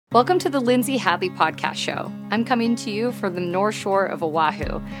Welcome to the Lindsay Hadley Podcast Show. I'm coming to you from the North Shore of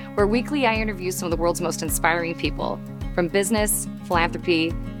Oahu, where weekly I interview some of the world's most inspiring people from business, philanthropy,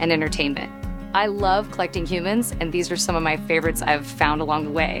 and entertainment. I love collecting humans, and these are some of my favorites I've found along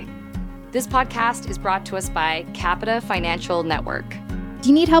the way. This podcast is brought to us by Capita Financial Network. Do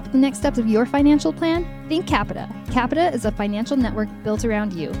you need help with the next steps of your financial plan? Think Capita. Capita is a financial network built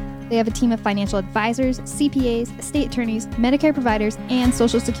around you. They have a team of financial advisors, CPAs, estate attorneys, Medicare providers, and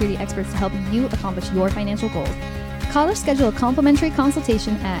Social Security experts to help you accomplish your financial goals. Call or schedule a complimentary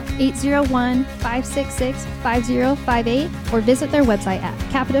consultation at 801-566-5058 or visit their website at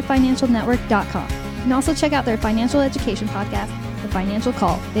capitafinancialnetwork.com. You can also check out their financial education podcast, The Financial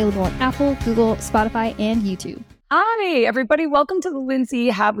Call, available on Apple, Google, Spotify, and YouTube. Hi, everybody. Welcome to the Lindsay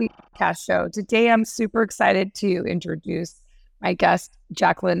Hadley Podcast Show. Today, I'm super excited to introduce my guest,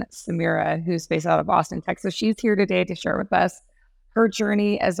 Jacqueline Samira, who's based out of Austin, Texas. She's here today to share with us her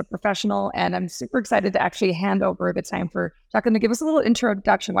journey as a professional, and I'm super excited to actually hand over the time for Jacqueline to give us a little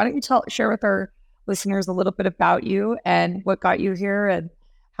introduction. Why don't you share with our listeners a little bit about you and what got you here and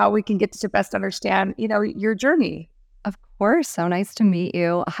how we can get to best understand, your journey. Of course. So nice to meet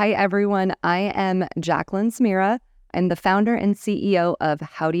you. Hi, everyone. I am Jacqueline Samira. I'm the founder and CEO of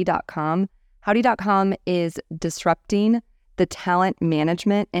Howdy.com. Howdy.com is disrupting the talent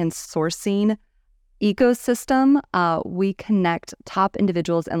management and sourcing ecosystem. We connect top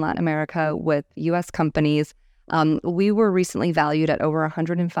individuals in Latin America with U.S. companies. We were recently valued at over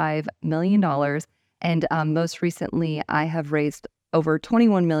 $105 million. And most recently, I have raised over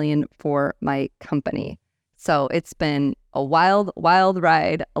 $21 million for my company. So it's been a wild, wild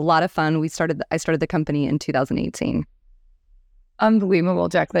ride, a lot of fun. I started the company in 2018. Unbelievable,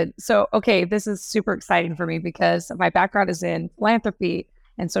 Jacqueline. So, okay, this is super exciting for me because my background is in philanthropy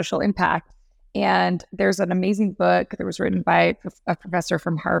and social impact. And there's an amazing book that was written by a professor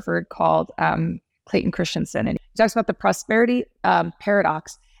from Harvard called Clayton Christensen. And he talks about the prosperity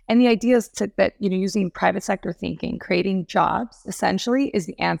paradox. And the idea is that using private sector thinking, creating jobs, essentially, is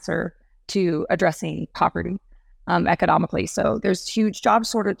the answer to addressing poverty economically. So there's huge job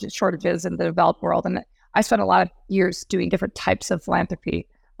shortages in the developed world. And I spent a lot of years doing different types of philanthropy,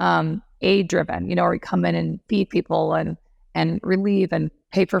 aid-driven, where we come in and feed people and relieve and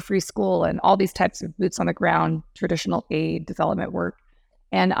pay for free school and all these types of boots on the ground, traditional aid development work.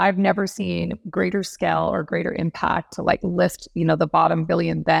 And I've never seen greater scale or greater impact to lift, the bottom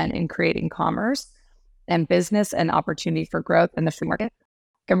billion then in creating commerce and business and opportunity for growth in the free market.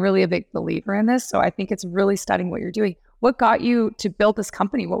 I'm really a big believer in this. So I think it's really studying what you're doing. What got you to build this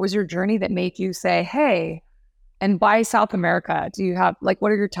company? What was your journey that made you say, hey, and why South America? Do you have,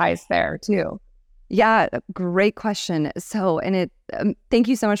 what are your ties there too? Yeah, great question. So, thank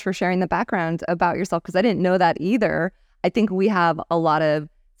you so much for sharing the background about yourself, because I didn't know that either. I think we have a lot of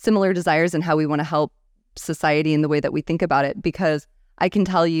similar desires in how we want to help society in the way that we think about it, because I can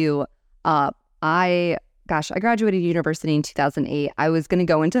tell you, I graduated university in 2008. I was going to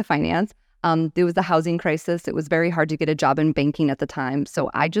go into finance. There was a housing crisis. It was very hard to get a job in banking at the time.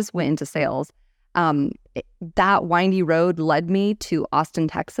 So I just went into sales. That windy road led me to Austin,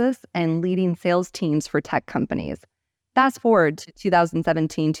 Texas, and leading sales teams for tech companies. Fast forward to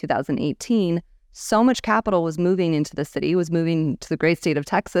 2017, 2018, so much capital was moving into the city, was moving to the great state of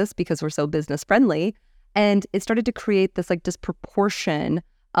Texas because we're so business friendly. And it started to create this disproportion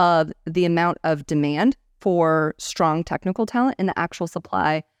of the amount of demand for strong technical talent and the actual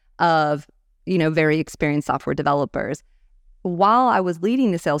supply of, very experienced software developers. While I was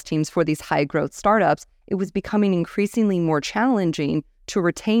leading the sales teams for these high growth startups, it was becoming increasingly more challenging to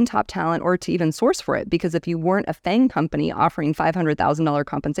retain top talent or to even source for it. Because if you weren't a FANG company offering $500,000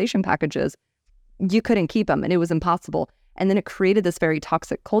 compensation packages, you couldn't keep them, and it was impossible. And then it created this very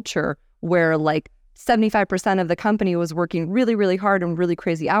toxic culture where 75% of the company was working really, really hard and really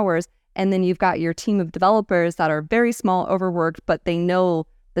crazy hours. And then you've got your team of developers that are very small, overworked, but they know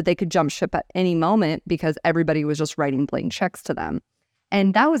that they could jump ship at any moment because everybody was just writing blank checks to them.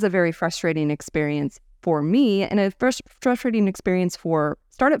 And that was a very frustrating experience for me, and a frustrating experience for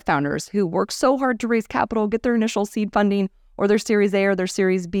startup founders who work so hard to raise capital, get their initial seed funding or their Series A or their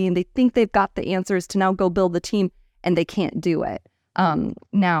Series B, and they think they've got the answers to now go build the team, and they can't do it.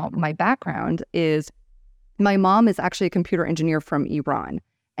 Now, my background is my mom is actually a computer engineer from Iran.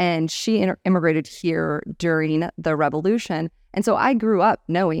 And she immigrated here during the revolution. And so I grew up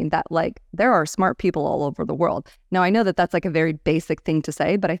knowing that there are smart people all over the world. Now, I know that that's a very basic thing to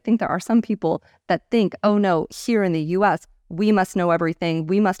say, but I think there are some people that think, oh no, here in the US, we must know everything.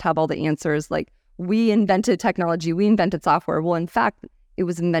 We must have all the answers. We invented technology, we invented software. Well, in fact, it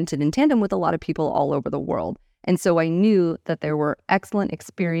was invented in tandem with a lot of people all over the world. And so I knew that there were excellent,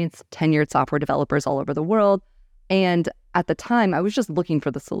 experienced, tenured software developers all over the world. And at the time, I was just looking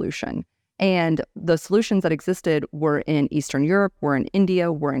for the solution. And the solutions that existed were in Eastern Europe, were in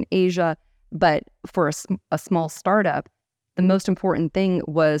India, were in Asia. But for a small startup, the most important thing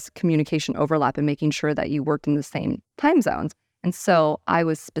was communication overlap and making sure that you worked in the same time zones. And so I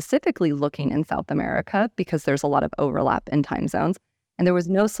was specifically looking in South America because there's a lot of overlap in time zones. And there was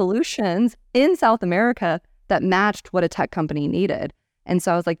no solutions in South America that matched what a tech company needed. And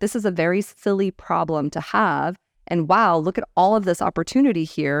so I was like, this is a very silly problem to have. And wow, look at all of this opportunity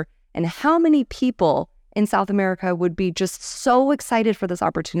here. And how many people in South America would be just so excited for this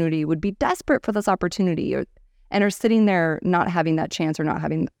opportunity, would be desperate for this opportunity, and are sitting there not having that chance or not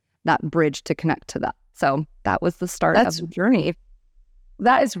having that bridge to connect to that. So that was the start of the journey.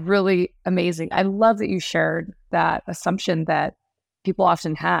 That is really amazing. I love that you shared that assumption that people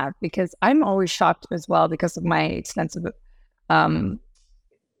often have, because I'm always shocked as well because of my extensive,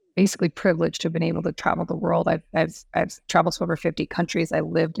 basically privilege to have been able to travel the world. I've traveled to over 50 countries. I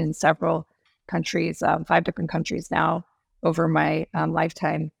lived in several countries, 5 different countries now over my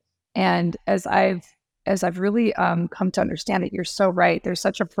lifetime. And as I've really come to understand it, you're so right. There's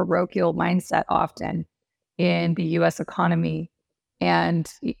such a parochial mindset often in the U.S. economy.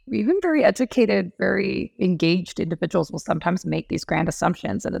 And even very educated, very engaged individuals will sometimes make these grand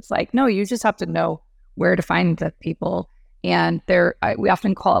assumptions. And it's like, no, you just have to know where to find the people. And we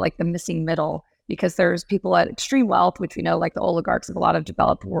often call it like the missing middle, because there's people at extreme wealth, which we know, like the oligarchs of a lot of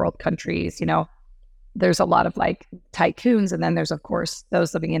developed world countries, there's a lot of like tycoons. And then there's, of course,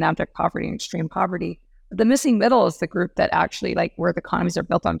 those living in abject poverty and extreme poverty. But the missing middle is the group that actually like where the economies are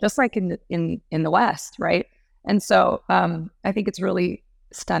built on, just like in the West, right? And so I think it's really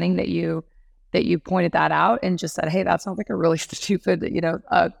stunning that you pointed that out and just said, hey, that sounds like a really stupid,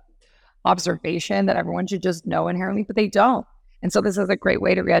 observation that everyone should just know inherently, but they don't. And so this is a great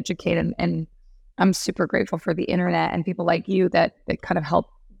way to re-educate. And I'm super grateful for the internet and people like you that kind of help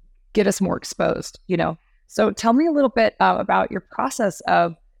get us more exposed, So tell me a little bit about your process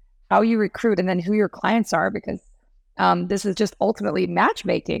of how you recruit and then who your clients are, because this is just ultimately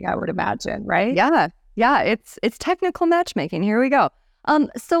matchmaking, I would imagine, right? Yeah, it's technical matchmaking. Here we go.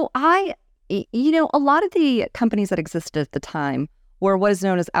 So a lot of the companies that existed at the time were what is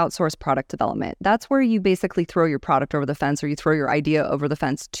known as outsourced product development. That's where you basically throw your product over the fence, or you throw your idea over the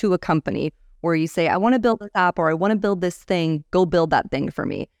fence to a company where you say, I want to build this app, or I want to build this thing, go build that thing for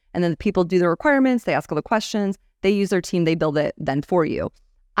me. And then the people do the requirements, they ask all the questions, they use their team, they build it then for you.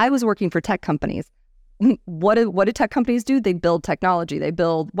 I was working for tech companies. What do tech companies do? They build technology, they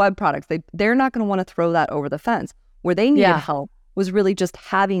build web products. They're not going to want to throw that over the fence. Where they needed help was really just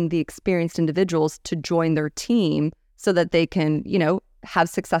having the experienced individuals to join their team so that they can, have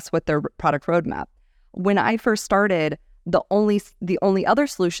success with their product roadmap. When I first started, the only other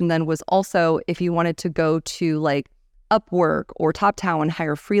solution then was also if you wanted to go to like Upwork or TopTown and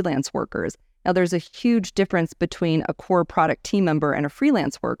hire freelance workers. Now there's a huge difference between a core product team member and a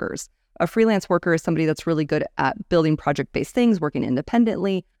freelance worker. A freelance worker is somebody that's really good at building project-based things, working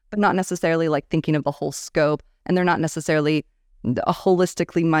independently, but not necessarily like thinking of the whole scope. And they're not necessarily a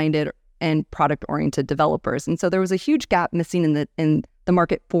holistically minded and product-oriented developers. And so there was a huge gap missing in the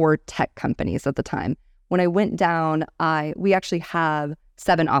market for tech companies at the time. When I went down, we actually have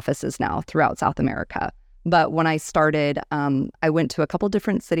 7 offices now throughout South America. But when I started, I went to a couple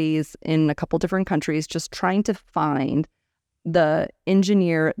different cities in a couple different countries, just trying to find the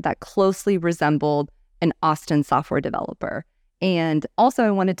engineer that closely resembled an Austin software developer. And also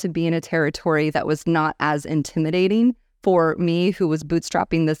I wanted to be in a territory that was not as intimidating for me, who was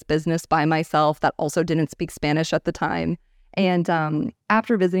bootstrapping this business by myself, that also didn't speak Spanish at the time. And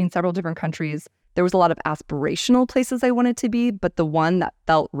after visiting several different countries, there was a lot of aspirational places I wanted to be, but the one that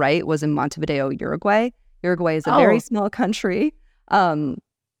felt right was in Montevideo, Uruguay. Uruguay is a very small country.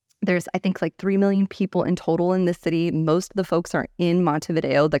 There's, I think, like 3 million people in total in this city. Most of the folks are in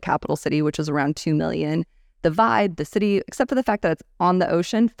Montevideo, the capital city, which is around 2 million. The vibe, the city, except for the fact that it's on the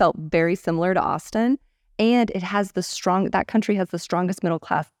ocean, felt very similar to Austin. And it has that country has the strongest middle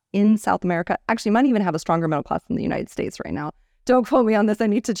class in South America. Actually, might even have a stronger middle class than the United States right now. Don't quote me on this, I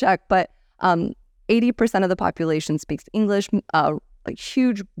need to check. But 80% of the population speaks English. A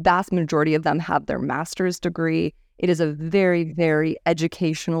huge, vast majority of them have their master's degree. It is a very, very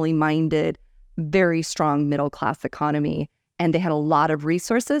educationally minded, very strong middle class economy. And they had a lot of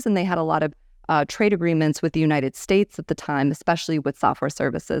resources, and they had a lot of trade agreements with the United States at the time, especially with software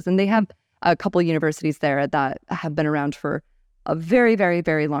services. And they have a couple of universities there that have been around for a very, very,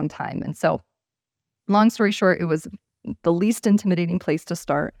 very long time. And so, long story short, it was the least intimidating place to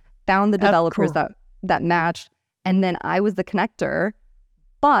start. Found the developers that that matched. And then I was the connector.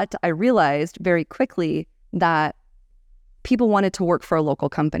 But I realized very quickly that people wanted to work for a local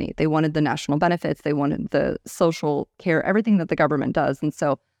company. They wanted the national benefits. They wanted the social care, everything that the government does. And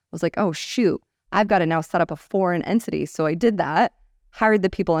so I was like, oh, shoot, I've got to now set up a foreign entity. So I did that, hired the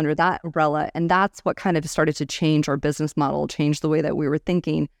people under that umbrella. And that's what kind of started to change our business model, change the way that we were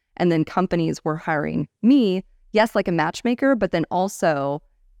thinking. And then companies were hiring me, yes, like a matchmaker, but then also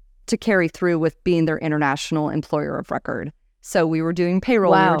to carry through with being their international employer of record. So we were doing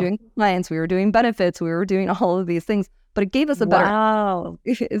payroll, we were doing compliance, we were doing benefits, we were doing all of these things. But it gave us a better... Wow.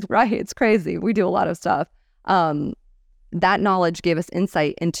 Right, it's crazy. We do a lot of stuff. That knowledge gave us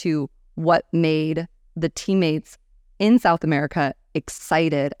insight into what made the teammates in South America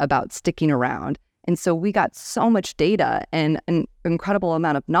excited about sticking around. And so we got so much data and an incredible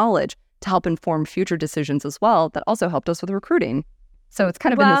amount of knowledge to help inform future decisions as well that also helped us with recruiting. So it's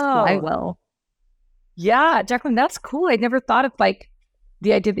kind of been this flywheel. Yeah, Jacqueline, that's cool. I never thought of like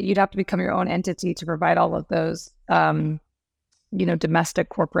the idea that you'd have to become your own entity to provide all of those, domestic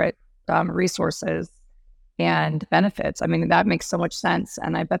corporate resources and benefits. I mean, that makes so much sense.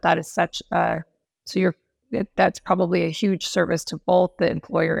 And I bet that is that's probably a huge service to both the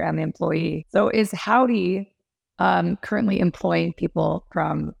employer and the employee. So is Howdy currently employing people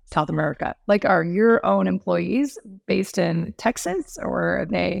from South America? Like, are your own employees based in Texas, or are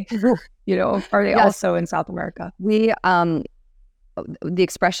they, are they also in South America? We, the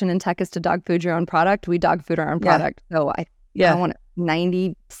expression in tech is to dog food your own product. We dog food our own product. So I want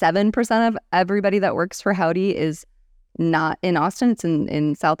 97% of everybody that works for Howdy is not in Austin. It's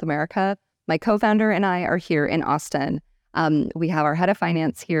in South America. My co-founder and I are here in Austin. We have our head of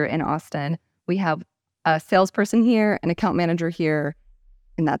finance here in Austin. We have a salesperson here, an account manager here,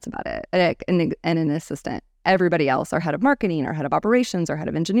 and that's about it. And an assistant. Everybody else, our head of marketing, our head of operations, our head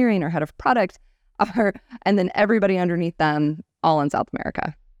of engineering, our head of product, and then everybody underneath them, all in South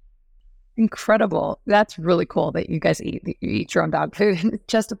America. Incredible. That's really cool that you guys eat your own dog food.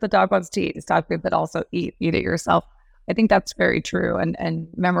 Just if the dog wants to eat, it's dog food, but also eat it yourself. I think that's very true and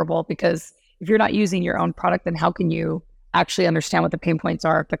memorable, because if you're not using your own product, then how can you actually understand what the pain points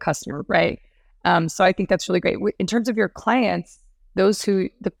are of the customer, right? So I think that's really great. In terms of your clients,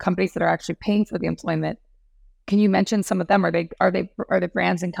 the companies that are actually paying for the employment, can you mention some of them? Are they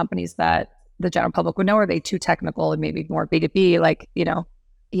brands and companies that the general public would know? Or are they too technical and maybe more B2B,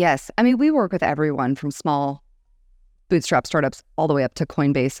 Yes. I mean, we work with everyone from small bootstrap startups all the way up to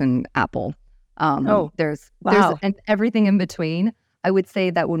Coinbase and Apple. There's and everything in between. I would say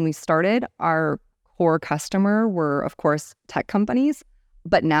that when we started, our core customer were, of course, tech companies,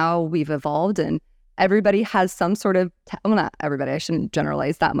 but now we've evolved and everybody has some sort of, not everybody, I shouldn't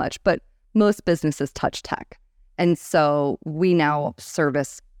generalize that much, but most businesses touch tech. And so we now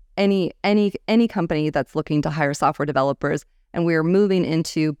service any company that's looking to hire software developers. And we are moving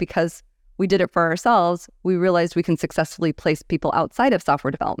into, because we did it for ourselves, we realized we can successfully place people outside of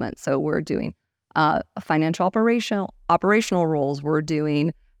software development. So we're doing financial operational roles, we're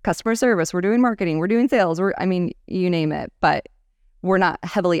doing customer service, we're doing marketing, we're doing sales, you name it, but we're not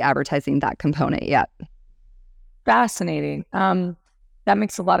heavily advertising that component yet. Fascinating. That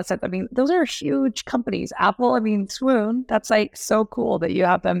makes a lot of sense. I mean, those are huge companies. Apple, swoon. That's like so cool that you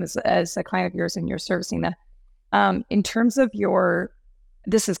have them as a client of yours and you're servicing them. In terms of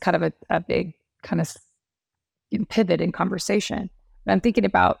this is kind of a big kind of pivot in conversation. But I'm thinking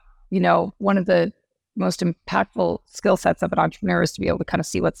about, one of the most impactful skill sets of an entrepreneur is to be able to kind of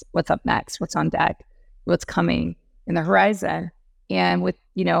see what's up next, what's on deck, what's coming in the horizon. And with,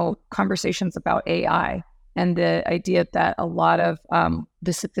 conversations about AI and the idea that a lot of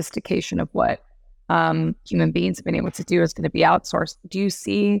the sophistication of what human beings have been able to do is going to be outsourced. Do you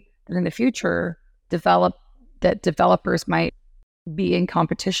see that in the future developers might be in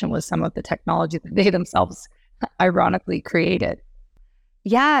competition with some of the technology that they themselves ironically created?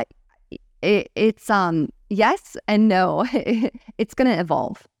 Yeah, it's yes and no. It's going to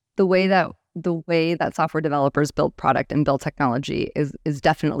evolve. The way that software developers build product and build technology is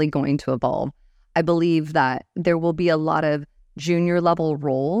definitely going to evolve. I believe that there will be a lot of junior level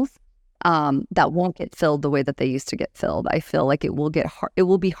roles that won't get filled the way that they used to get filled. I feel like it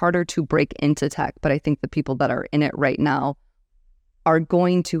will be harder to break into tech, but I think the people that are in it right now are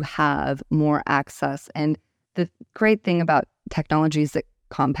going to have more access. And the great thing about technology is it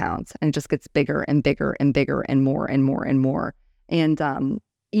compounds and it just gets bigger and bigger and bigger and more and more and more. And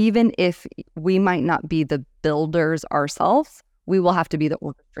even if we might not be the builders ourselves, we will have to be the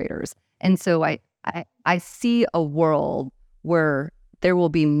orchestrators. And so I see a world where there will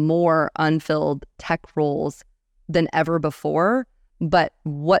be more unfilled tech roles than ever before, but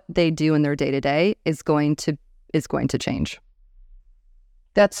what they do in their day-to-day is going to change.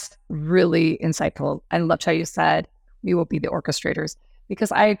 That's really insightful. I loved how you said we will be the orchestrators,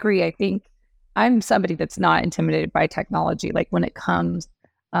 because I agree. I think I'm somebody that's not intimidated by technology. Like when it comes,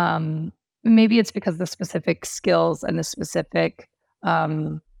 maybe it's because of the specific skills and the specific,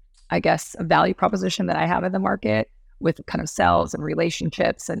 I guess, value proposition that I have in the market with kind of sales and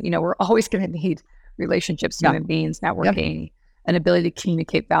relationships. And, we're always going to need relationships, human beings, networking, an ability to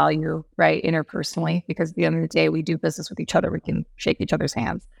communicate value, right, interpersonally, because at the end of the day, we do business with each other. We can shake each other's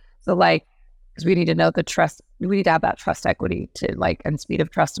hands. So because we need to know the trust, we need to have that trust equity and speed of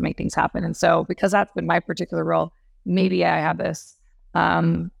trust to make things happen. And so because that's been my particular role, maybe I have this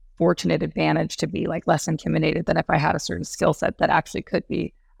fortunate advantage to be less intimidated than if I had a certain skill set that actually could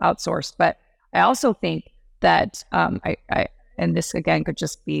be outsourced. But I also think that I and this again could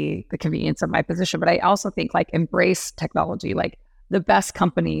just be the convenience of my position, but I also think embrace technology. The best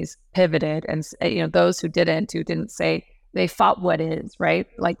companies pivoted, and those who didn't say, they fought what is, right?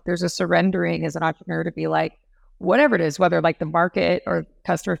 There's a surrendering as an entrepreneur to be whatever it is, whether the market or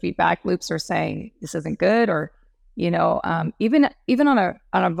customer feedback loops are saying this isn't good, or even on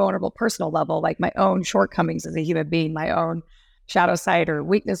a vulnerable personal level, my own shortcomings as a human being, my own shadow side or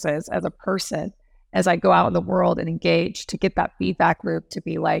weaknesses as a person, as I go out in the world and engage, to get that feedback loop to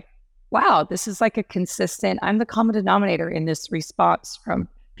be wow, this is a consistent, I'm the common denominator in this response from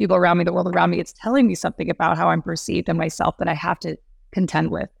people around me, the world around me. It's telling me something about how I'm perceived and myself that I have to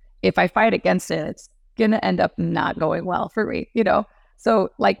contend with. If I fight against it, it's going to end up not going well for me, So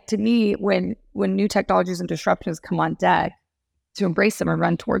to me, when new technologies and disruptions come on deck, to embrace them and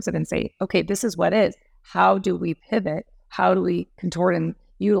run towards it and say, okay, this is what is. How do we pivot? How do we contort and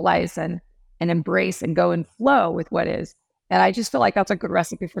utilize and embrace and go and flow with what is? And I just feel that's a good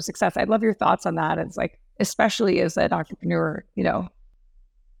recipe for success. I'd love your thoughts on that. It's especially as an entrepreneur,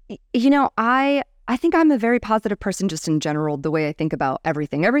 I think I'm a very positive person just in general, the way I think about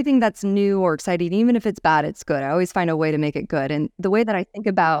everything that's new or exciting, even if it's bad, it's good. I always find a way to make it good. And the way that I think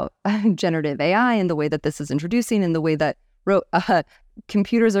about generative AI and the way that this is introducing and the way that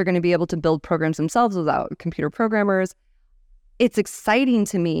computers are going to be able to build programs themselves without computer programmers, it's exciting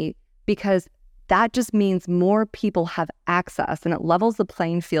to me because that just means more people have access, and it levels the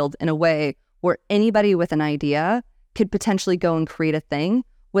playing field in a way where anybody with an idea could potentially go and create a thing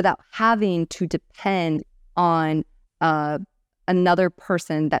without having to depend on another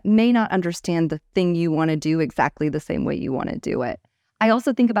person that may not understand the thing you want to do exactly the same way you want to do it. I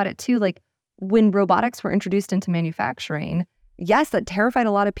also think about it too, when robotics were introduced into manufacturing, yes, that terrified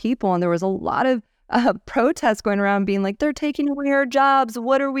a lot of people, and there was a lot of protests going around being they're taking away our jobs.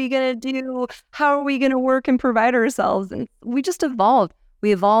 What are we going to do? How are we going to work and provide ourselves? And we just evolved.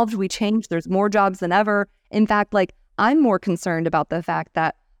 We changed. There's more jobs than ever. In fact, I'm more concerned about the fact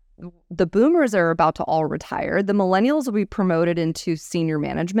that the boomers are about to all retire. The millennials will be promoted into senior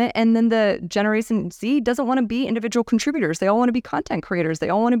management. And then the Generation Z doesn't want to be individual contributors. They all want to be content creators. They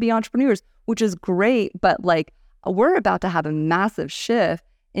all want to be entrepreneurs, which is great. But we're about to have a massive shift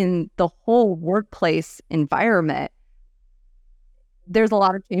in the whole workplace environment. There's a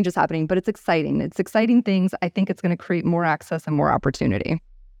lot of changes happening, but it's exciting. It's exciting things. I think it's going to create more access and more opportunity.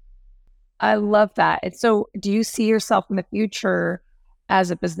 I love that. And so do you see yourself in the future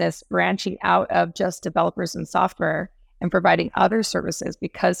as a business branching out of just developers and software and providing other services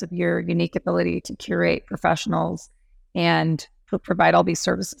because of your unique ability to curate professionals and provide all these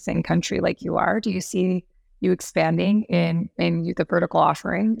services in country like you are? Do you see you expanding in the vertical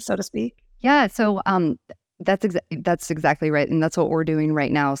offering, so to speak? Yeah, so that's exactly right. And that's what we're doing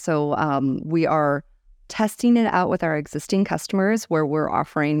right now. So we are testing it out with our existing customers, where we're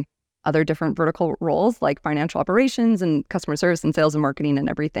offering other different vertical roles like financial operations and customer service and sales and marketing and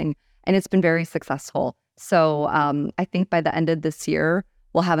everything. And it's been very successful. So I think by the end of this year,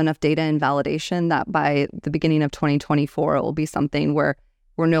 we'll have enough data and validation that by the beginning of 2024, it will be something where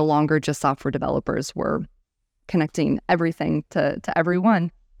we're no longer just software developers. We're connecting everything to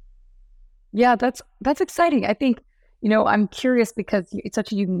everyone. Yeah, that's exciting. I think, I'm curious because it's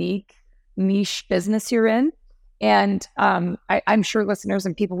such a unique niche business you're in. And I'm sure listeners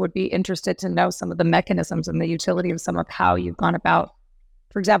and people would be interested to know some of the mechanisms and the utility of some of how you've gone about,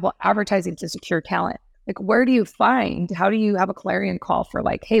 for example, advertising to secure talent. Where do you find, how do you have a clarion call for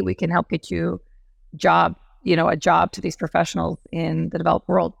hey, we can help get you a job to these professionals in the developed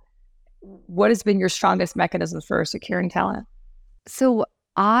world? What has been your strongest mechanism for securing talent? So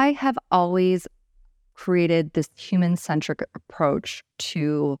I have always created this human-centric approach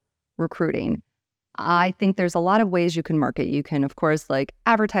to recruiting. I think there's a lot of ways you can market. You can, of course,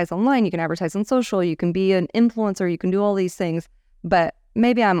 advertise online, you can advertise on social, you can be an influencer, you can do all these things. but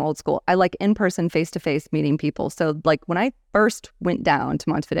maybe I'm old school. I like in-person, face-to-face meeting people. So like when I first went down to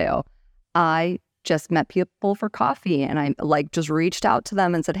Montevideo, I just met people for coffee and I like just reached out to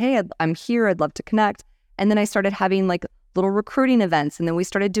them and said, hey, I'm here. I'd love to connect. And then I started having like little recruiting events, and then we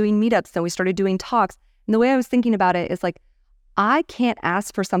started doing meetups, then we started doing talks. And the way I was thinking about it is like, I can't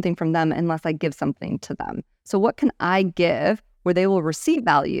ask for something from them unless I give something to them. So what can I give where they will receive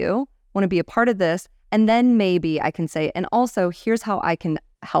value, want to be a part of this, and then maybe I can say, and also here's how I can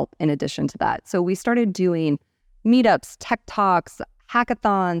help in addition to that. So we started doing meetups, tech talks,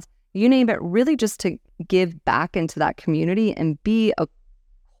 hackathons, you name it, really just to give back into that community and be a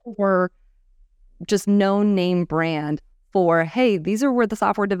core, just known name brand for, hey, these are where the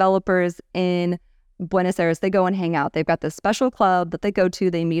software developers in Buenos Aires, they go and hang out. They've got this special club that they go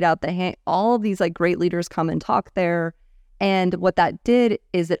to, they meet up, all of these like great leaders come and talk there. And what that did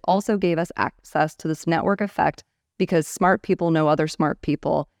is it also gave us access to this network effect because smart people know other smart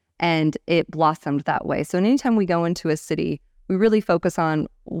people, and it blossomed that way. So anytime we go into a city, we really focus on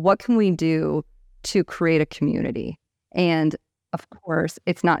what can we do to create a community. And of course,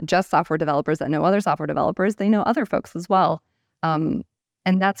 it's not just software developers that know other software developers, they know other folks as well. And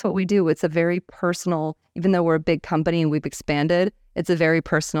that's what we do. It's a very personal, even though we're a big company and we've expanded, it's a very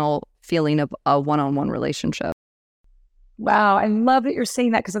personal feeling of a one-on-one relationship. Wow. I love that you're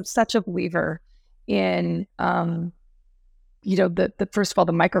saying that because I'm such a believer in, the first of all,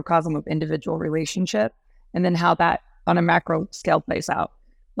 the microcosm of individual relationship, and then how that on a macro scale plays out.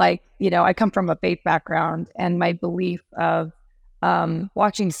 Like, I come from a faith background, and my belief of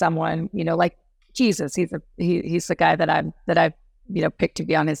watching someone, like Jesus, he's the guy that I've picked to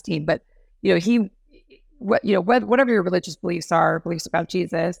be on his team. But, whatever your religious beliefs are, beliefs about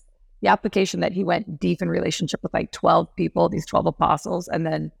Jesus, the application that he went deep in relationship with like 12 people, these 12 apostles, and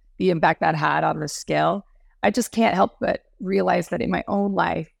then the impact that had on the scale, I just can't help but realize that in my own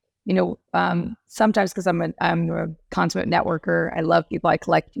life, sometimes because I'm a consummate networker, I love people, I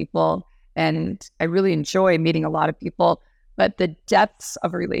collect people, and I really enjoy meeting a lot of people. But the depths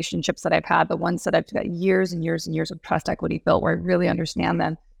of relationships that I've had, the ones that I've got years and years and years of trust equity built where I really understand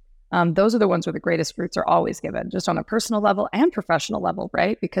them, those are the ones where the greatest fruits are always given, just on a personal level and professional level,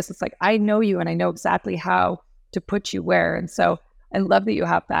 right? Because it's like, I know you and I know exactly how to put you where. And so I love that you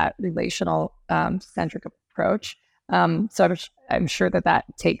have that relational centric approach. So I'm sure that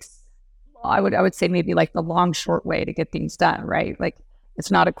takes, I would say maybe like the long, short way to get things done, right? Like it's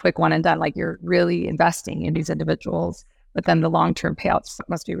not a quick one and done, like you're really investing in these individuals, but then the long-term payouts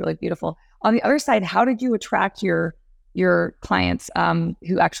must be really beautiful. On the other side, how did you attract your clients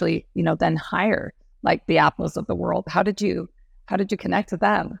who actually, then hire like the Apples of the world? How did you connect with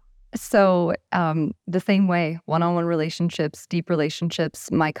them? So the same way, one-on-one relationships, deep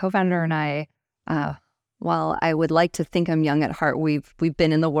relationships. My co-founder and I, while I would like to think I'm young at heart, we've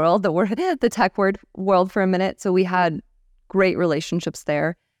been in the world, the tech world for a minute. So we had great relationships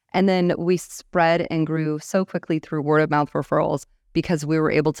there. And then we spread and grew so quickly through word of mouth referrals because we were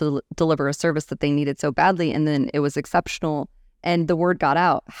able to deliver a service that they needed so badly. And then it was exceptional. And the word got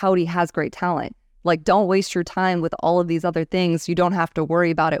out. Howdy has great talent. Like, don't waste your time with all of these other things. You don't have to worry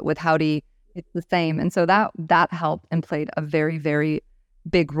about it with Howdy. It's the same. And so that helped and played a very, very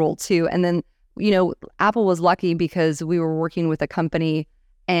big role too. And then, Apple was lucky because we were working with a company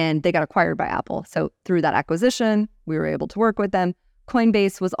and they got acquired by Apple. So through that acquisition, we were able to work with them.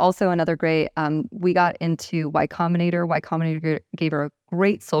 Coinbase was also another great, we got into Y Combinator. Y Combinator gave her a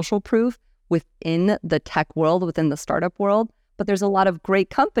great social proof within the tech world, within the startup world. But there's a lot of great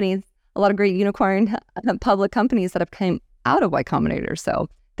companies, a lot of great unicorn public companies that have come out of Y Combinator. So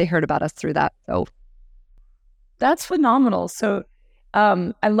they heard about us through that. So that's phenomenal. So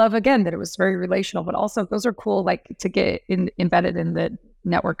I love, again, that it was very relational, but also those are cool, like to get embedded in the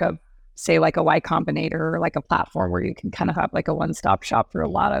network of, say, like a Y Combinator or like a platform where you can kind of have like a one-stop shop for a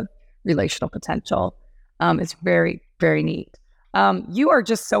lot of relational potential. It's very, very neat. You are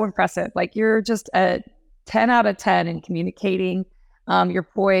just so impressive. Like you're just a 10 out of 10 in communicating, your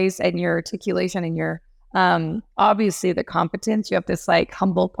poise and your articulation and your, obviously the competence. You have this like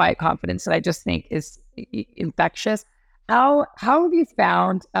humble, quiet confidence that I just think is infectious. How have you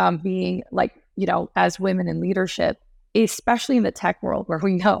found being like, as women in leadership, especially in the tech world where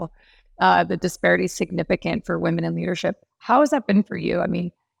we know the disparity is significant for women in leadership? How has that been for you? I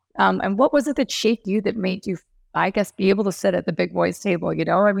mean, and what was it that shaped you that made you, I guess, be able to sit at the big boys table?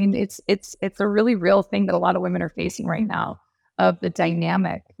 I mean, it's a really real thing that a lot of women are facing right now, of the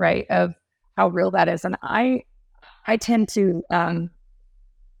dynamic, right, of how real that is. And I tend to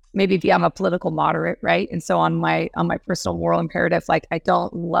maybe I'm a political moderate, right? And so on my personal moral imperative, like I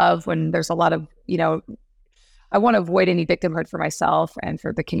don't love when there's a lot of, I want to avoid any victimhood for myself and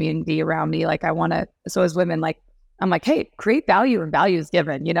for the community around me. Like so as women, like, I'm like, hey, create value and value is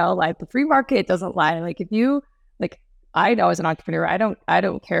given, like the free market doesn't lie. Like if you, like, I know as an entrepreneur, I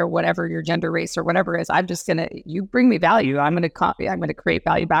don't care whatever your gender, race, or whatever it is. I'm just you bring me value. I'm going to create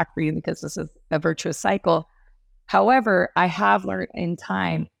value back for you because this is a virtuous cycle. However, I have learned in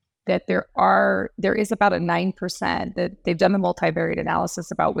time that there is about a 9% that they've done the multivariate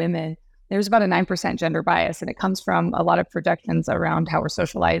analysis about women. There's about a 9% gender bias, and it comes from a lot of projections around how we're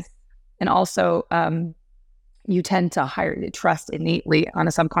socialized. And also, you tend to trust innately on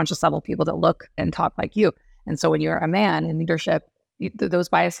a subconscious level people that look and talk like you. And so when you're a man in leadership, those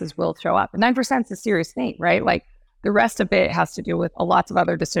biases will show up. And 9% is a serious thing, right? Like the rest of it has to do with lots of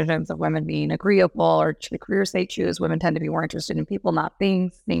other decisions of women being agreeable or the careers they choose. Women tend to be more interested in people, not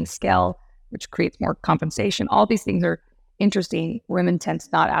things. Things scale, which creates more compensation. All these things are interesting. Women tend to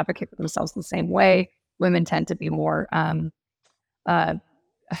not advocate for themselves the same way. Women tend to be more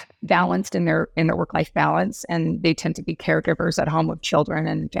balanced in their work-life balance, and they tend to be caregivers at home with children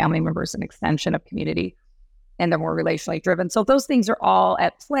and family members, an extension of community, and they're more relationally driven. So those things are all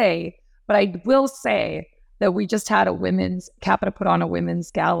at play. But I will say that we just had Capita put on a women's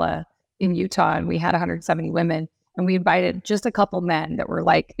gala in Utah, and we had 170 women, and we invited just a couple men that were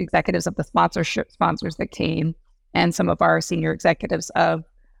like executives of the sponsors that came, and some of our senior executives of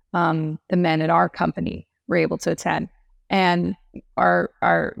the men at our company were able to attend. And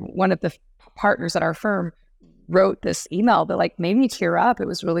our one of the partners at our firm wrote this email that like made me tear up. It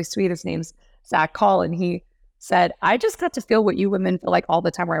was really sweet. His name's Zach Call, and he said, I just got to feel what you women feel like all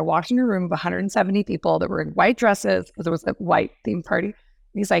the time, where I walked in a room of 170 people that were in white dresses because it was a white themed party. And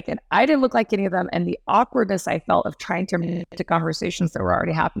he's like, and I didn't look like any of them. And the awkwardness I felt of trying to manage the conversations that were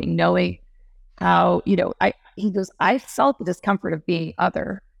already happening, knowing how, he goes, I felt the discomfort of being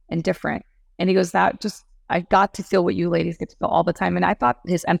other and different. And he goes, I got to feel what you ladies get to feel all the time. And I thought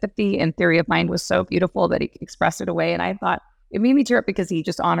his empathy and theory of mind was so beautiful that he expressed it away. And I thought it made me tear up because he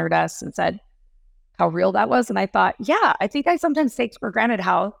just honored us and said how real that was. And I thought, yeah, I think I sometimes take for granted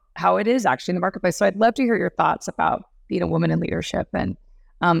how it is actually in the marketplace. So I'd love to hear your thoughts about being a woman in leadership, and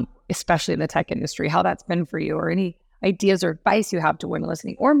especially in the tech industry, how that's been for you, or any ideas or advice you have to women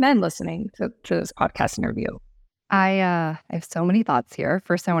listening or men listening to this podcast interview. I have so many thoughts here.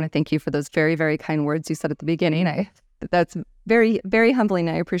 First, I want to thank you for those very, very kind words you said at the beginning. That's very, very humbling.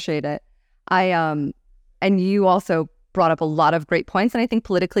 I appreciate it. And you also brought up a lot of great points, and I think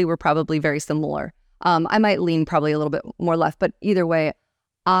politically we're probably very similar. I might lean probably a little bit more left, but either way,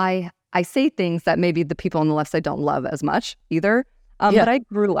 I say things that maybe the people on the left side don't love as much either. But I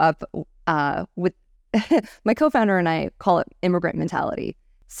grew up with my co-founder and I call it immigrant mentality.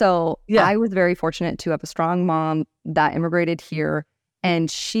 So I was very fortunate to have a strong mom that immigrated here.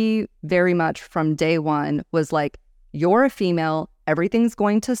 And she very much from day one was like, you're a female, everything's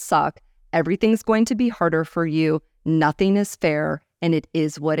going to suck, everything's going to be harder for you, nothing is fair, and it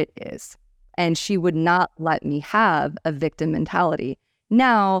is what it is. And she would not let me have a victim mentality.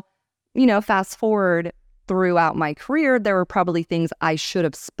 Now, fast forward throughout my career, there were probably things I should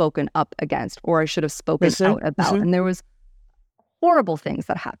have spoken up against, or I should have spoken out about. And there was horrible things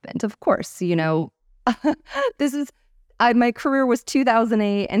that happened. Of course, my career was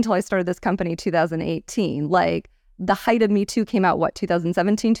 2008 until I started this company 2018. Like the height of Me Too came out,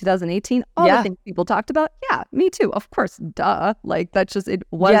 2017, 2018? All the things people talked about. Yeah, Me Too. Of course, duh. Like that's just, it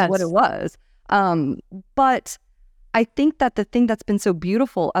was what it was. But I think that the thing that's been so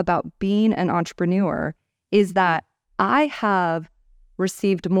beautiful about being an entrepreneur is that I have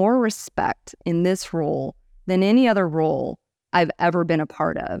received more respect in this role than any other role I've ever been a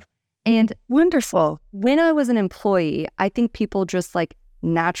part of. And wonderful. When I was an employee, I think people just like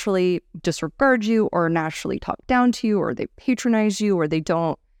naturally disregard you or naturally talk down to you, or they patronize you, or they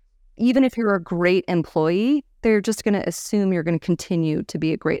don't. Even if you're a great employee, they're just going to assume you're going to continue to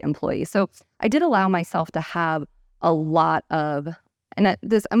be a great employee. So I did allow myself to have a lot of, and I'm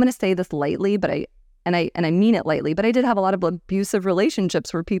going to say this lightly, but I mean it lightly, but I did have a lot of abusive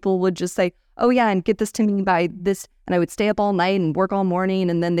relationships where people would just say, oh yeah, and get this to me by this. And I would stay up all night and work all morning,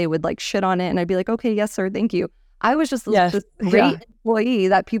 and then they would like shit on it. And I'd be like, okay, yes, sir, thank you. I was just this great employee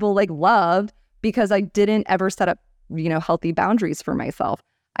that people like loved because I didn't ever set up, healthy boundaries for myself.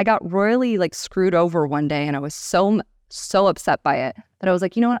 I got royally like screwed over one day, and I was so upset by it that I was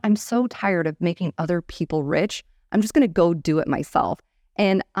like, you know what? I'm so tired of making other people rich. I'm just going to go do it myself.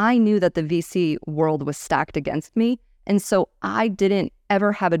 And I knew that the VC world was stacked against me. And so I didn't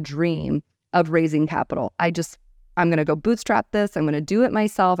ever have a dream of raising capital. I'm going to go bootstrap this. I'm going to do it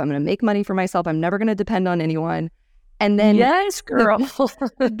myself. I'm going to make money for myself. I'm never going to depend on anyone. And then yes, girl,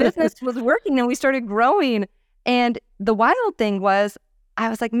 the business was working and we started growing. And the wild thing was, I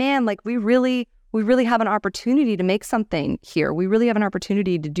was like, man, like we really have an opportunity to make something here. We really have an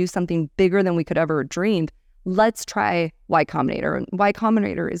opportunity to do something bigger than we could ever dreamed. Let's try Y Combinator. And Y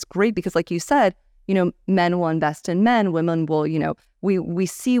Combinator is great because, like you said, men will invest in men, women will, we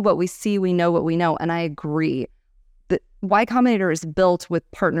see what we see, we know what we know. And I agree that Y Combinator is built with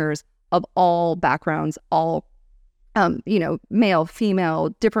partners of all backgrounds, all, male, female,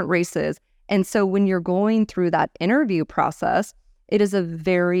 different races. And so when you're going through that interview process, it is a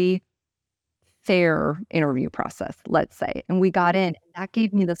very fair interview process, let's say. And we got in, and that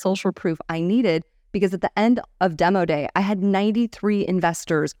gave me the social proof I needed, because at the end of demo day, I had 93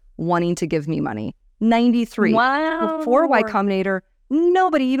 investors wanting to give me money. 93. Wow. Before Y Combinator,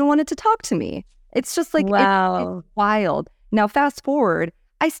 nobody even wanted to talk to me. It's just like, it's wild. Now, fast forward,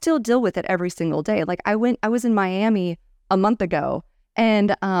 I still deal with it every single day. Like I was in Miami a month ago,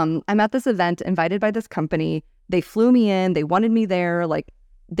 and I'm at this event invited by this company. They flew me in. They wanted me there. Like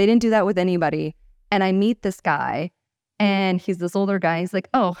they didn't do that with anybody. And I meet this guy, and he's this older guy. He's like,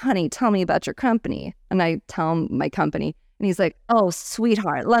 "Oh, honey, tell me about your company." And I tell him my company. And he's like, "Oh,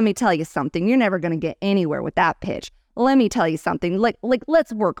 sweetheart, let me tell you something. You're never going to get anywhere with that pitch. Let me tell you something. Like,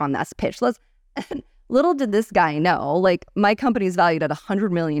 let's work on this pitch. Let's." Little did this guy know, like, my company's valued at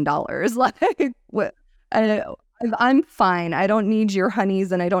 $100 million. Like, what? I'm fine. I don't need your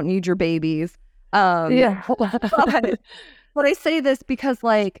honeys and I don't need your babies. But I say this because,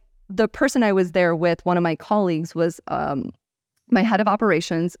 like, the person I was there with, one of my colleagues, was my head of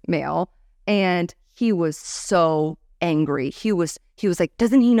operations, male, and he was so angry. He was like,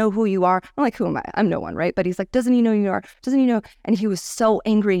 "Doesn't he know who you are?" I'm like, "Who am I? I'm no one, right?" But he's like, "Doesn't he know who you are? Doesn't he know?" And he was so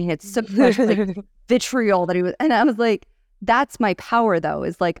angry. He had so much like vitriol that he was, and I was like, that's my power though,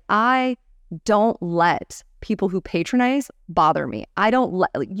 is like, I don't let people who patronize bother me. I don't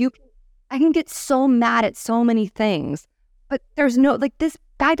let I can get so mad at so many things, but there's no, like, this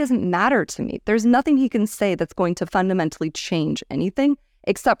guy doesn't matter to me. There's nothing he can say that's going to fundamentally change anything,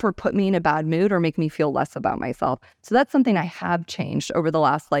 except for put me in a bad mood or make me feel less about myself. So that's something I have changed over the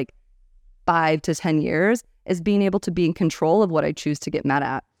last 5 to 10 years, is being able to be in control of what I choose to get mad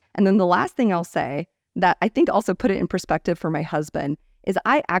at. And then the last thing I'll say that I think also put it in perspective for my husband is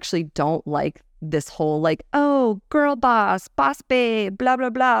I actually don't like this whole oh, girl boss babe, blah, blah,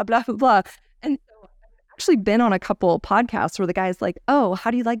 blah, blah, blah, blah. And so I've actually been on a couple of podcasts where the guy's like, "Oh, how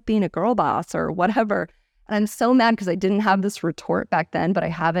do you like being a girl boss?" or whatever. And I'm so mad because I didn't have this retort back then, but I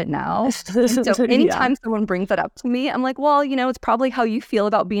have it now. So anytime someone brings that up to me, I'm like, well, it's probably how you feel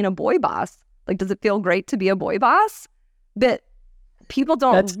about being a boy boss. Like, does it feel great to be a boy boss? But people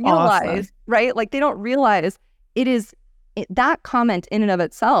don't realize, awesome, right? Like, they don't realize that comment in and of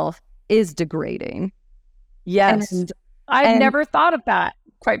itself is degrading. Yes. And I've never thought of that,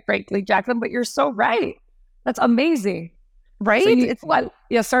 quite frankly, Jacqueline, but you're so right. That's amazing. Right?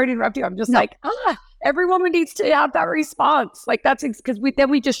 So sorry to interrupt you. I'm just every woman needs to have that response. Like, that's because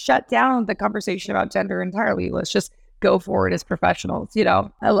we just shut down the conversation about gender entirely. Let's just go for it as professionals.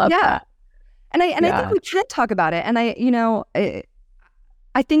 I love that. And I think we can talk about it. And I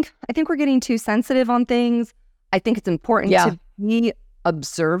think we're getting too sensitive on things. I think it's important to be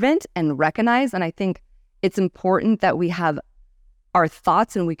observant and recognize. And I think it's important that we have our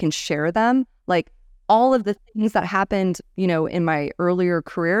thoughts and we can share them. Like, all of the things that happened, in my earlier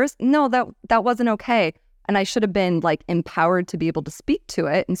careers, no, that wasn't okay. And I should have been empowered to be able to speak to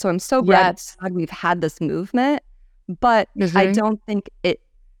it. And so I'm so glad we've had this movement, but I don't think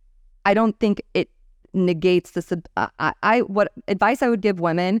it negates this. What advice I would give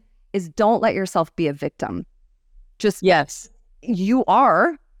women is, don't let yourself be a victim. Just, you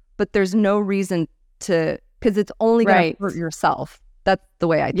are, but there's no reason to, because it's only going to hurt yourself. That's the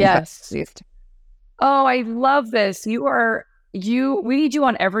way I think. At least. Oh, I love this. We need you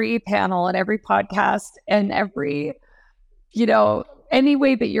on every panel and every podcast and every, any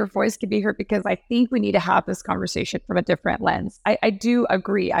way that your voice can be heard, because I think we need to have this conversation from a different lens. I do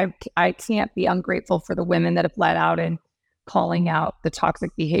agree. I can't be ungrateful for the women that have led out and calling out the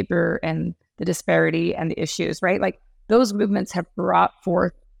toxic behavior and the disparity and the issues, right? Like, those movements have brought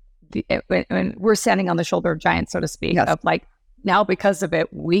forth and we're standing on the shoulder of giants, so to speak, of now because of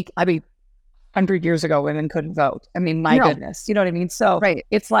it, 100 years ago, women couldn't vote. I mean, my goodness, you know what I mean? So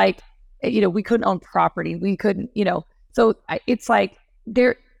it's we couldn't own property. We couldn't, so it's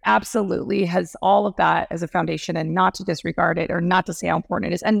there absolutely has all of that as a foundation, and not to disregard it or not to say how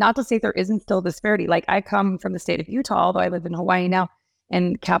important it is, and not to say there isn't still disparity. Like, I come from the state of Utah, although I live in Hawaii now,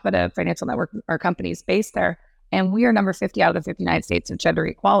 and Capita Financial Network, our company, is based there. And we are number 50 out of the 59 states of gender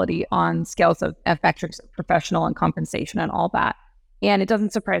equality on scales of metrics of professional and compensation and all that. And it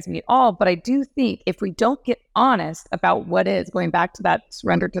doesn't surprise me at all. But I do think if we don't get honest about what is, going back to that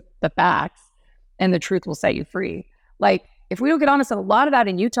surrender to the facts, and the truth will set you free. Like, if we don't get honest, and a lot of that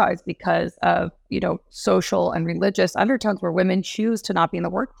in Utah is because of, social and religious undertones where women choose to not be in the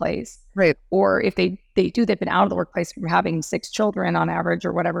workplace. Right. Or if they do, they've been out of the workplace from having 6 children on average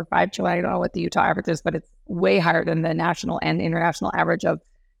or whatever, 5 children. I don't know what the Utah average is, but it's way higher than the national and international average of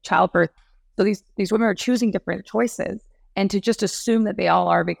childbirth. So these women are choosing different choices. And to just assume that they all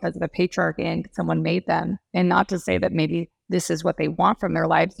are because of the patriarchy and someone made them, and not to say that maybe this is what they want from their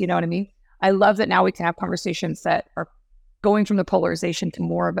lives. You know what I mean? I love that now we can have conversations that are going from the polarization to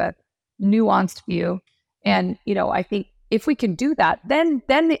more of a nuanced view. And, I think if we can do that, then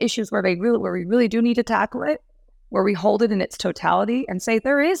the issues where we really do need to tackle it, where we hold it in its totality and say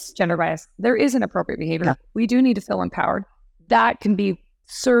there is gender bias, there is inappropriate behavior. Yeah. We do need to feel empowered. That can be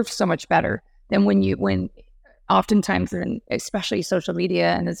served so much better than when oftentimes, especially social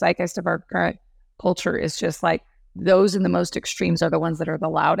media and the zeitgeist of our current culture is just like, those in the most extremes are the ones that are the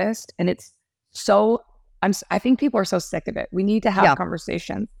loudest. And it's so, I think people are so sick of it. We need to have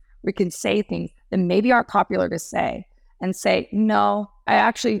conversations. We can say things that maybe aren't popular to say and say, no,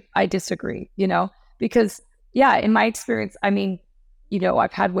 I disagree, because in my experience,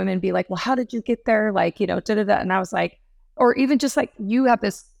 I've had women be like, well, how did you get there? Like, da-da-da. And I was like, or even just like, you have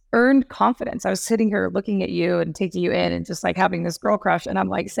this earned confidence. I was sitting here looking at you and taking you in and just like having this girl crush. And I'm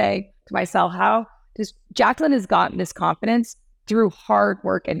like saying to myself, Jacqueline has gotten this confidence through hard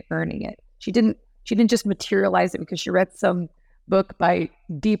work and earning it. She didn't just materialize it because she read some book by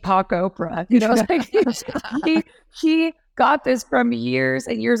Deepak Oprah. She got this from years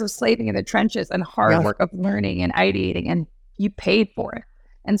and years of slaving in the trenches and hard work of learning and ideating, and you paid for it.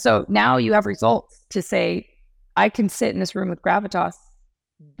 And so now you have results to say, I can sit in this room with gravitas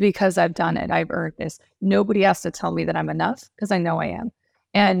because I've done it. I've earned this. Nobody has to tell me that I'm enough because I know I am.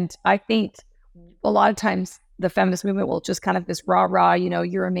 And I think a lot of times the feminist movement will just kind of this rah,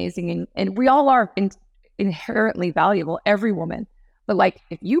 you're amazing. And we all are inherently valuable, every woman. But like,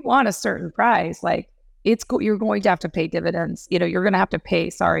 if you want a certain prize, like you're going to have to pay dividends. You're going to have to pay,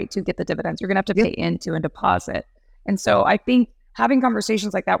 to get the dividends. You're going to have to pay into and deposit. And so I think having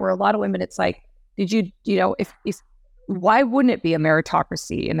conversations like that, where a lot of women, it's like, why wouldn't it be a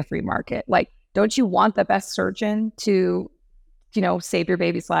meritocracy in the free market? Like, don't you want the best surgeon to, save your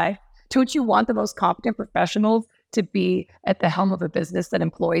baby's life? Don't you want the most competent professionals to be at the helm of a business that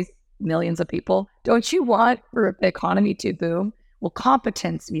employs millions of people? Don't you want for the economy to boom? Well,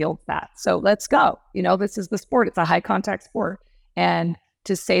 competence yields that. So let's go. This is the sport. It's a high contact sport. And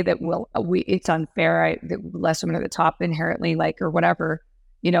to say that, it's unfair, that less women are at the top inherently, like, or whatever,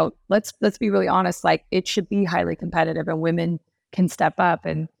 let's be really honest. Like, it should be highly competitive, and women can step up,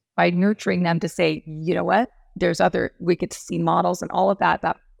 and by nurturing them to say, you know what, we get to see models and all of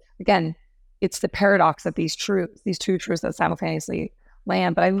that again, it's the paradox of these two truths that simultaneously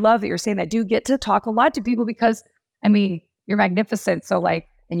land. But I love that you're saying that. Do get to talk a lot to people because, you're magnificent. So like,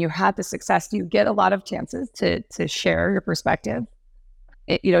 and you had the success, you get a lot of chances to share your perspective,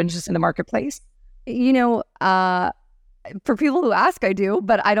 just in the marketplace. For people who ask, I do,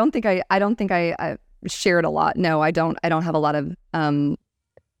 but I don't think I share it a lot. No, I don't have a lot of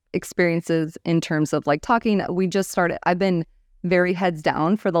experiences in terms of like talking. We just started. I've been very heads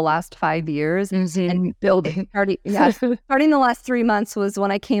down for the last 5 years, and building. Starting the last 3 months was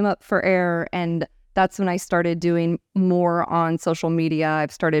when I came up for air, and that's when I started doing more on social media.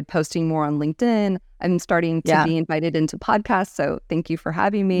 I've started posting more on LinkedIn. I'm starting to be invited into podcasts. So thank you for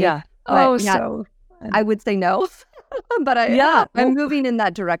having me. Yeah. But, so I would say no, but I'm moving in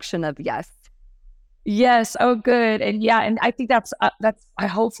that direction of yes. Yes. Oh, good. And and I think that's I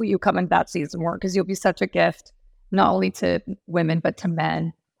hopefully you come in that season more, because you'll be such a gift, not only to women, but to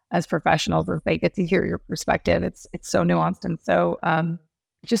men as professionals, where they get to hear your perspective. It's so nuanced and so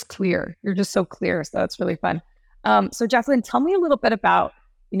just clear. You're just so clear. So it's really fun. So Jacqueline, tell me a little bit about,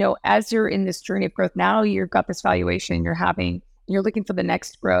 as you're in this journey of growth, now you've got this valuation you're looking for the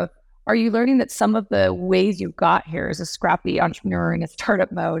next growth. Are you learning that some of the ways you got here as a scrappy entrepreneur in a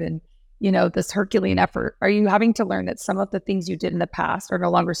startup mode and, this Herculean effort, are you having to learn that some of the things you did in the past are no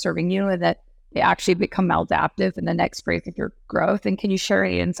longer serving you, and that they actually become maladaptive in the next phase of your growth? And can you share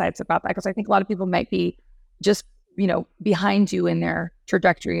any insights about that? Because I think a lot of people might be just, behind you in their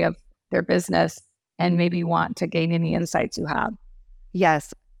trajectory of their business and maybe want to gain any insights you have.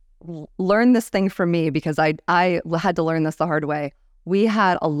 Yes. Learn this thing from me, because I had to learn this the hard way. We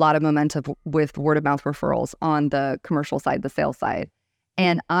had a lot of momentum with word of mouth referrals on the commercial side, the sales side.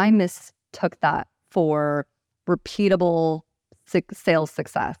 And I mistook that for repeatable sales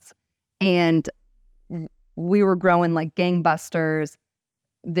success. And we were growing like gangbusters.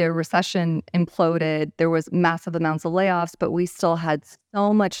 The recession imploded. There was massive amounts of layoffs, but we still had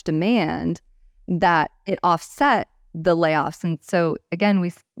so much demand that it offset the layoffs. And so again,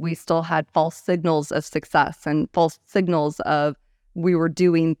 we still had false signals of success and false signals of we were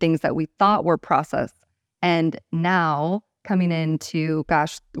doing things that we thought were process. And now coming into,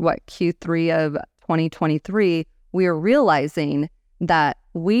 Q3 of 2023, we are realizing that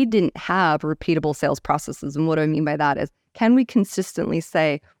we didn't have repeatable sales processes. And what I mean by that is, can we consistently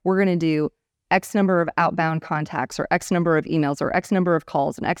say, we're going to do X number of outbound contacts or X number of emails or X number of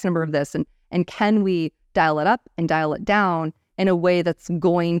calls and X number of this? And can we dial it up and dial it down in a way that's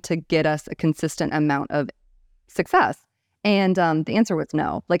going to get us a consistent amount of success? And the answer was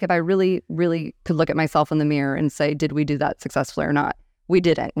no. Like, if I really, really could look at myself in the mirror and say, did we do that successfully or not? We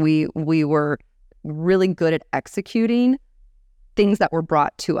didn't. We were really good at executing things that were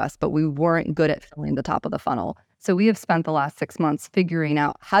brought to us, but we weren't good at filling the top of the funnel. So we have spent the last 6 months figuring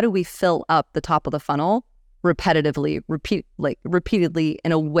out, how do we fill up the top of the funnel repeatedly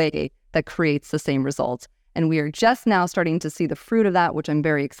in a way that creates the same results. And we are just now starting to see the fruit of that, which I'm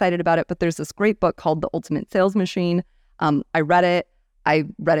very excited about it. But there's this great book called The Ultimate Sales Machine. I read it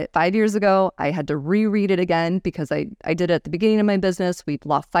 5 years ago. I had to reread it again because I did it at the beginning of my business. We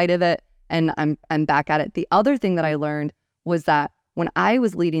lost sight of it, and I'm back at it. The other thing that I learned was that when I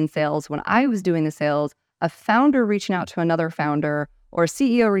was leading sales, when I was doing the sales, a founder reaching out to another founder or a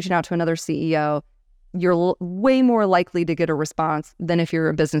CEO reaching out to another CEO, you're way more likely to get a response than if you're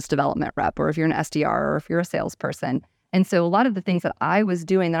a business development rep or if you're an SDR or if you're a salesperson. And so a lot of the things that I was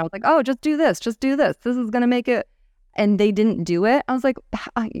doing that I was like, oh, just do this. This is going to make it. And they didn't do it. I was like,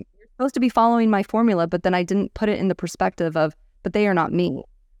 you're supposed to be following my formula, but then I didn't put it in the perspective of, but they are not me.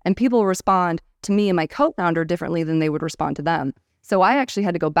 And people respond to me and my co-founder differently than they would respond to them. So I actually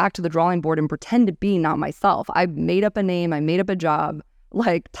had to go back to the drawing board and pretend to be not myself. I made up a name, I made up a job,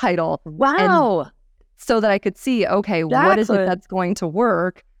 like title. Wow. So that I could see, okay, what is it that's going to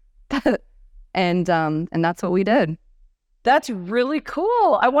work? and that's what we did. That's really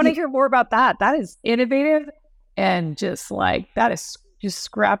cool. I want to hear more about that. That is innovative and just like, that is just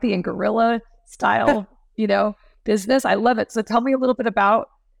scrappy and guerrilla style, business. I love it. So tell me a little bit about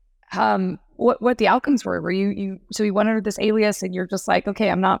what the outcomes were. Were you went under this alias and you're just like, okay,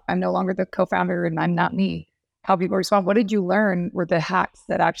 I'm no longer the co-founder and I'm not me. How people respond. What did you learn were the hacks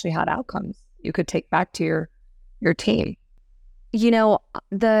that actually had outcomes you could take back to your team?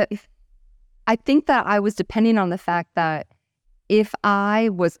 I think that I was depending on the fact that if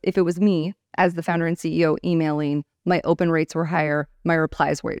it was me as the founder and CEO emailing, my open rates were higher, my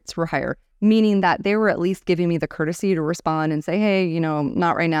replies rates were higher, meaning that they were at least giving me the courtesy to respond and say, hey,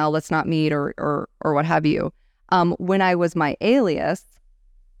 not right now, let's not meet or what have you. When I was my alias,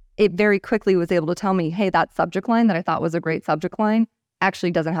 it very quickly was able to tell me, hey, that subject line that I thought was a great subject line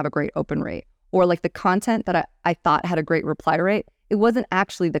actually doesn't have a great open rate. Or like the content that I thought had a great reply rate, it wasn't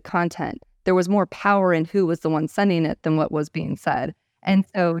actually the content. There was more power in who was the one sending it than what was being said. And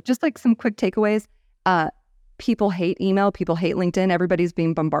so just like some quick takeaways, people hate email, people hate LinkedIn, everybody's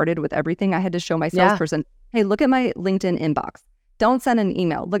being bombarded with everything. I had to show my salesperson, hey, look at my LinkedIn inbox. Don't send an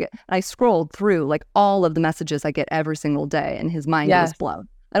email. I scrolled through like all of the messages I get every single day and his mind was blown.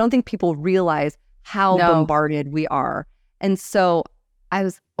 I don't think people realize how bombarded we are. And so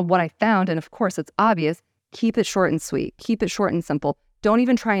what I found, and of course it's obvious, keep it short and sweet, keep it short and simple. Don't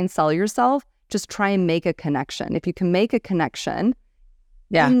even try and sell yourself. Just try and make a connection. If you can make a connection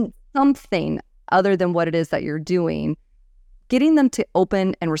in something other than what it is that you're doing, getting them to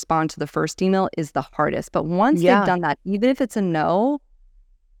open and respond to the first email is the hardest. But once they've done that, even if it's a no,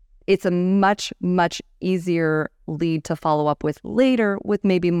 it's a much, much easier lead to follow up with later with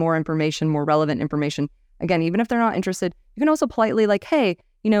maybe more information, more relevant information. Again, even if they're not interested, you can also politely like, hey,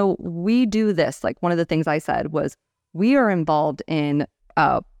 we do this. Like one of the things I said was, we are involved in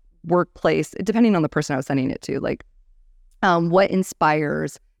workplace, depending on the person I was sending it to, like what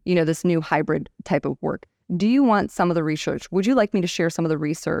inspires, this new hybrid type of work. Do you want some of the research? Would you like me to share some of the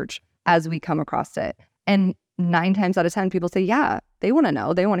research as we come across it? And 9 times out of 10, people say, yeah, they want to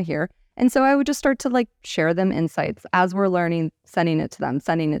know, they want to hear. And so I would just start to like share them insights as we're learning, sending it to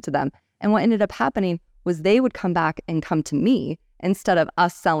them. And what ended up happening was they would come back and come to me instead of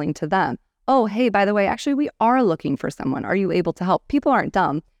us selling to them. Oh, hey, by the way, actually, we are looking for someone. Are you able to help? People aren't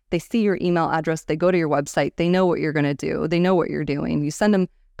dumb. They see your email address. They go to your website. They know what you're going to do. They know what you're doing. You send them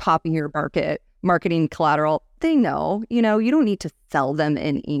copy your marketing collateral. They know, you don't need to sell them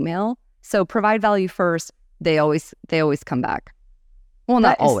an email. So provide value first. They always come back. Well,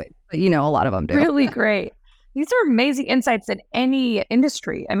 not always, but a lot of them do. Really great. These are amazing insights in any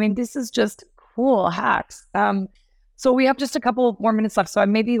industry. I mean, this is just cool hacks. So we have just a couple more minutes left. So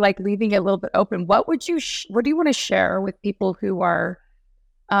I'm maybe like leaving it a little bit open. What would you, what do you want to share with people who are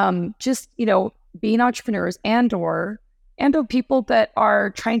just, being entrepreneurs and/or people that are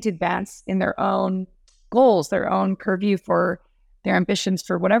trying to advance in their own goals, their own purview for their ambitions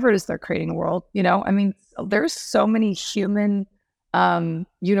for whatever it is they're creating in the world? There's so many human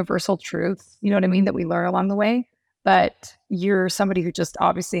universal truths, you know what I mean, that we learn along the way. But you're somebody who just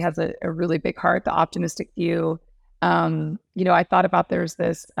obviously has a really big heart, the optimistic view. I thought about, there's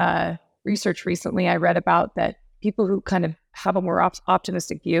this research recently I read about that people who kind of have a more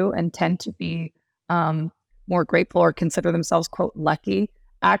optimistic view and tend to be more grateful or consider themselves, quote, lucky,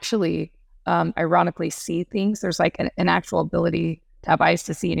 actually, ironically see things. There's like an actual ability to have eyes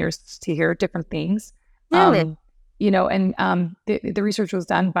to see and ears to hear different things. Really? The research was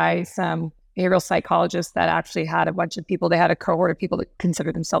done by some behavioral psychologists that actually had a bunch of people. They had a cohort of people that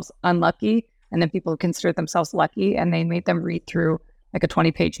considered themselves unlucky, and then people who considered themselves lucky, and they made them read through like a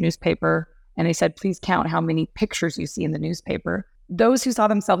 20-page newspaper, and they said, please count how many pictures you see in the newspaper. Those who saw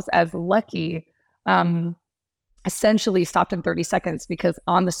themselves as lucky essentially stopped in 30 seconds, because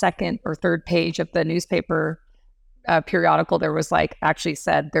on the second or third page of the newspaper periodical, there was like actually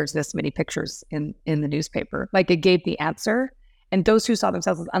said there's this many pictures in the newspaper. Like it gave the answer. And those who saw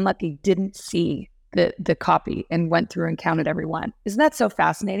themselves as unlucky didn't see the copy and went through and counted every one. Isn't that so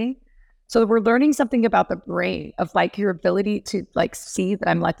fascinating? So we're learning something about the brain, of like your ability to like see that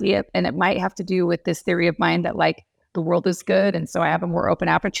I'm lucky. And it might have to do with this theory of mine that like the world is good. And so I have a more open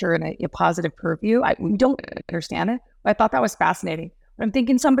aperture and a positive purview. We don't understand it, but I thought that was fascinating. But I'm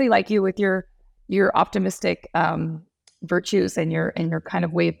thinking somebody like you with your optimistic virtues and your kind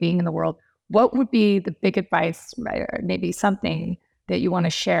of way of being in the world, what would be the big advice, or maybe something that you want to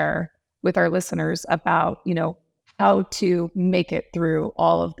share with our listeners about, how to make it through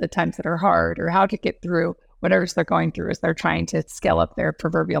all of the times that are hard, or how to get through whatever they're going through as they're trying to scale up their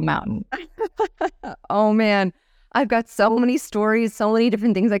proverbial mountain? Oh man, I've got so many stories, so many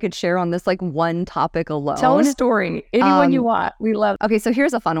different things I could share on this like one topic alone. Tell a story, anyone you want. We love. Okay, so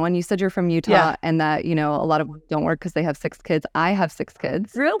here's a fun one. You said you're from Utah, and that a lot of them don't work because they have 6 kids. I have 6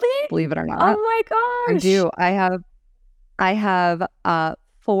 kids. Really? Believe it or not. Oh my gosh. I do. I have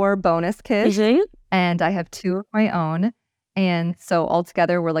 4 bonus kids, and I have 2 of my own. And so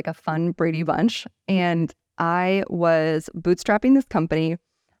altogether, we're like a fun Brady bunch. And I was bootstrapping this company,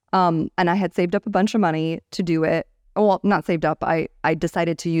 and I had saved up a bunch of money to do it. Well, not saved up. I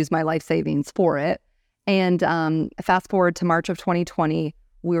decided to use my life savings for it. And fast forward to March of 2020,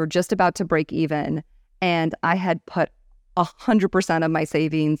 we were just about to break even. And I had put 100% of my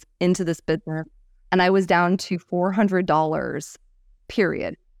savings into this business. And I was down to $400,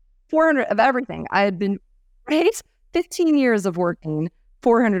 period. 400 of everything. I had been, 15 years of working,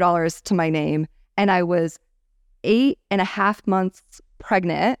 $400 to my name. And I was 8.5 months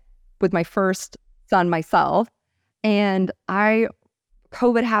pregnant with my first son myself. And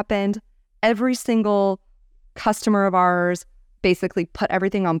COVID happened. Every single customer of ours basically put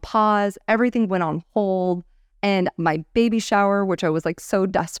everything on pause. Everything went on hold. And my baby shower, which I was like so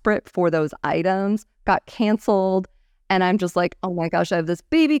desperate for those items, got canceled. And I'm just like, oh my gosh, I have this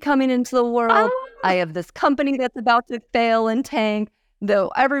baby coming into the world. I have this company that's about to fail and tank.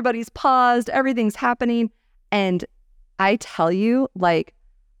 Though everybody's paused, everything's happening. And I tell you, like,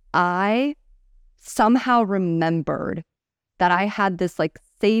 I somehow remembered that I had this like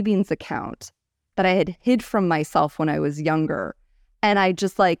savings account that I had hid from myself when I was younger. And I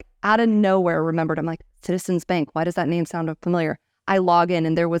just like out of nowhere remembered, I'm like, Citizens Bank, why does that name sound familiar? I log in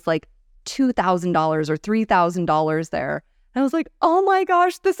and there was like $2,000 or $3,000 there. And I was like, oh my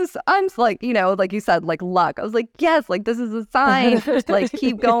gosh, I'm like, like you said, like luck. I was like, yes, like this is a sign, like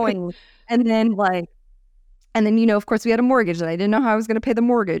keep going. And then of course we had a mortgage and I didn't know how I was going to pay the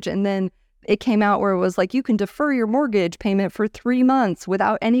mortgage. And then it came out where it was like, you can defer your mortgage payment for 3 months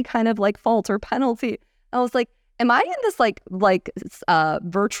without any kind of like fault or penalty. I was like, am I in this like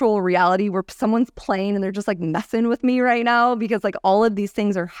virtual reality where someone's playing and they're just like messing with me right now? Because like all of these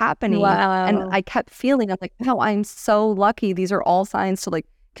things are happening. Wow. And I kept feeling, I'm like, wow, I'm so lucky. These are all signs to like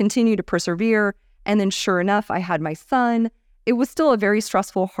continue to persevere. And then sure enough, I had my son. It was still a very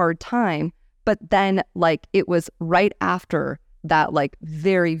stressful, hard time. But then like it was right after that like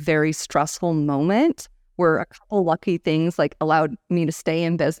very, very stressful moment where a couple lucky things like allowed me to stay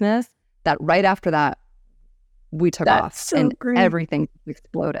in business, that right after that, we took off so and great. Everything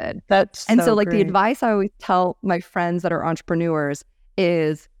exploded. So like great. the advice I always tell my friends that are entrepreneurs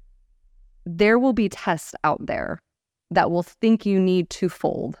is there will be tests out there that will think you need to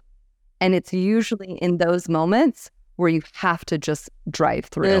fold. And it's usually in those moments where you have to just drive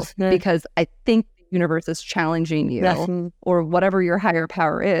through because I think the universe is challenging you or whatever your higher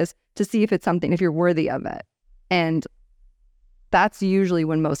power is to see if it's something, if you're worthy of it. And that's usually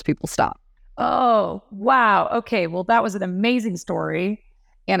when most people stop. Oh, wow. Okay. Well, that was an amazing story.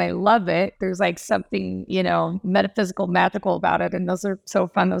 And I love it. There's like something, metaphysical, magical about it. And those are so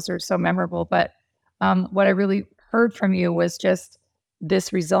fun. Those are so memorable. But what I really heard from you was just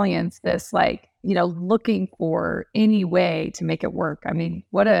this resilience, this looking for any way to make it work. I mean,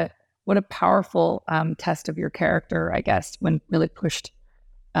 what a powerful test of your character, I guess, when really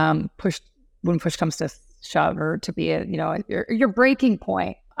when push comes to shove, or to be your breaking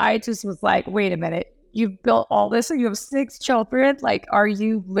point. I just was like, wait a minute, you've built all this and you have 6 children. Like, are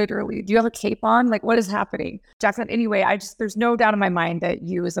you literally, do you have a cape on? Like, what is happening? Jacqueline, anyway, there's no doubt in my mind that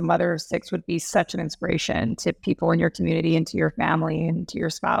you as a mother of 6 would be such an inspiration to people in your community and to your family and to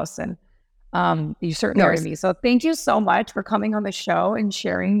your spouse. And you certainly are to me. So thank you so much for coming on the show and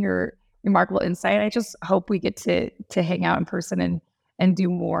sharing your remarkable insight. I just hope we get to hang out in person and do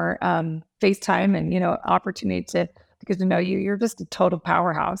more FaceTime and, opportunity to get to know you. You're just a total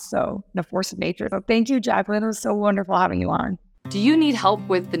powerhouse. So a force of nature. So thank you, Jacqueline. It was so wonderful having you on. Do you need help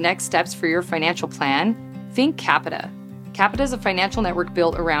with the next steps for your financial plan? Think Capita. Capita is a financial network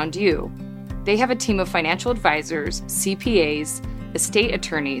built around you. They have a team of financial advisors, CPAs, estate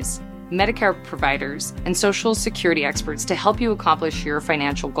attorneys, Medicare providers, and Social Security experts to help you accomplish your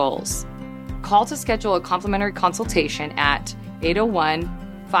financial goals. Call to schedule a complimentary consultation at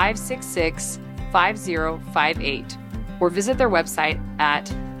 801-566-5058 or visit their website at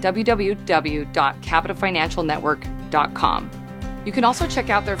www.capitafinancialnetwork.com. You can also check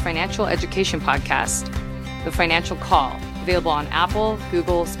out their financial education podcast, The Financial Call, available on Apple,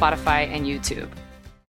 Google, Spotify, and YouTube.